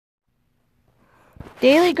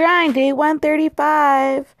Daily grind, day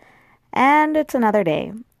 135. And it's another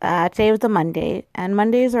day. Today was a Monday, and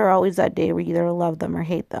Mondays are always that day where you either love them or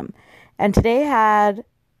hate them. And today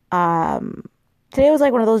was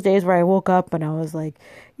like one of those days where I woke up and I was like,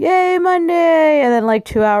 yay, Monday. And then like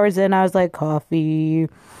 2 hours in, I was like, coffee.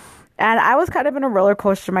 And I was kind of in a roller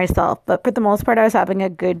coaster myself, but for the most part, I was having a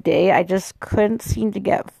good day. I just couldn't seem to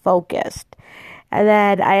get focused. And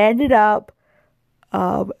then I ended up,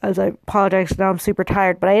 as I apologize, now I'm super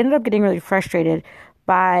tired, but I ended up getting really frustrated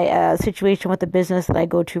by a situation with the business that I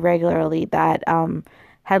go to regularly that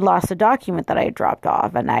had lost a document that I had dropped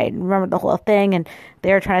off. And I remembered the whole thing, and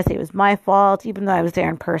they were trying to say it was my fault, even though I was there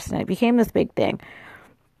in person. It became this big thing.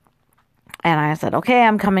 And I said, okay,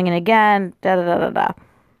 I'm coming in again, da da da da da.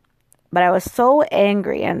 But I was so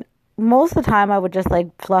angry, and most of the time I would just like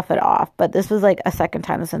fluff it off. But this was like a second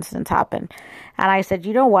time this incident happened. And I said,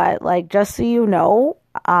 you know what? Like, just so you know,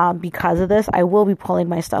 because of this, I will be pulling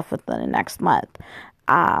my stuff within the next month.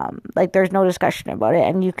 Like, there's no discussion about it.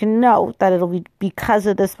 And you can know that it'll be because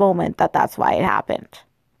of this moment that's why it happened.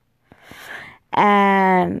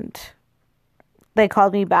 And they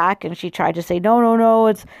called me back, and she tried to say, no,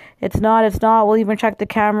 it's not. We'll even check the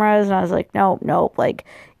cameras. And I was like, nope, like,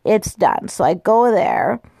 it's done. So I go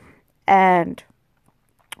there,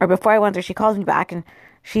 or before I went there, she calls me back, and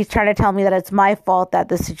she's trying to tell me that it's my fault that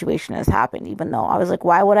this situation has happened, even though I was like,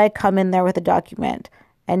 why would I come in there with a document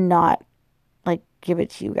and not like give it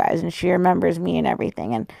to you guys? And she remembers me and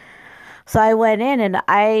everything. And so I went in, and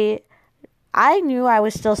I knew I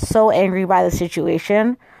was still so angry by the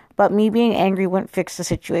situation, but me being angry wouldn't fix the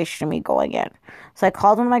situation of me going in. So I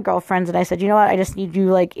called one of my girlfriends, and I said, you know what? I just need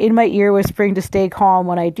you like in my ear whispering to stay calm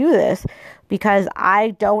when I do this, because I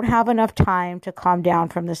don't have enough time to calm down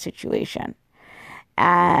from the situation.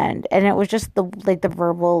 And it was just the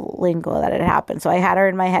verbal lingo that had happened. So I had her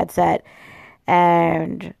in my headset,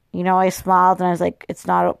 and I smiled, and I was like, it's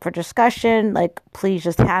not up for discussion. Like, please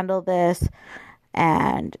just handle this,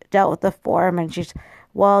 and dealt with the form. And she's,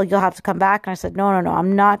 well, you'll have to come back. And I said, no,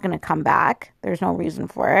 I'm not going to come back. There's no reason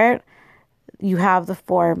for it. You have the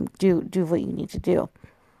form. Do what you need to do.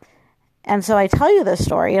 And so I tell you this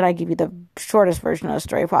story, and I give you the shortest version of the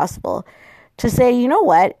story possible, to say, you know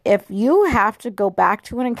what? If you have to go back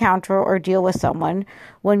to an encounter or deal with someone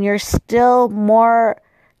when you're still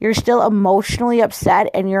emotionally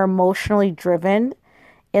upset and you're emotionally driven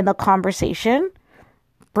in the conversation,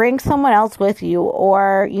 bring someone else with you,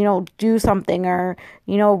 or, do something, or,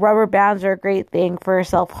 rubber bands are a great thing for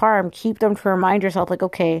self-harm. Keep them to remind yourself, like,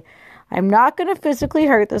 okay, I'm not going to physically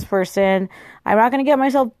hurt this person. I'm not going to get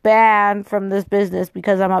myself banned from this business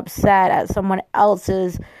because I'm upset at someone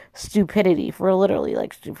else's stupidity, for literally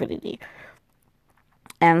like stupidity.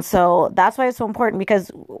 And so that's why it's so important,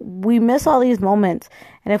 because we miss all these moments.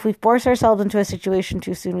 And if we force ourselves into a situation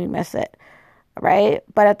too soon, we miss it, right?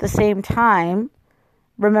 But at the same time,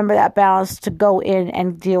 remember that balance to go in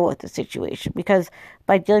and deal with the situation, because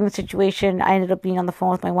by dealing with the situation, I ended up being on the phone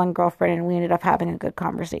with my one girlfriend, and we ended up having a good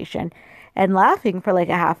conversation and laughing for like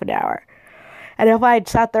a half an hour. And if I had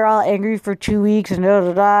sat there all angry for 2 weeks and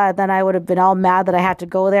then I would have been all mad that I had to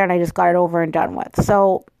go there, and I just got it over and done with.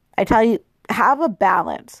 So I tell you, have a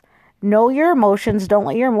balance. Know your emotions. Don't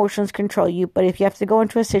let your emotions control you. But if you have to go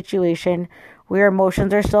into a situation where your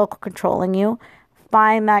emotions are still controlling you,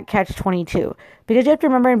 find that catch-22. Because you have to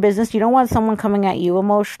remember, in business, you don't want someone coming at you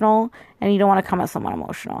emotional, and you don't want to come at someone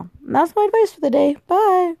emotional. And that's my advice for the day.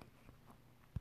 Bye.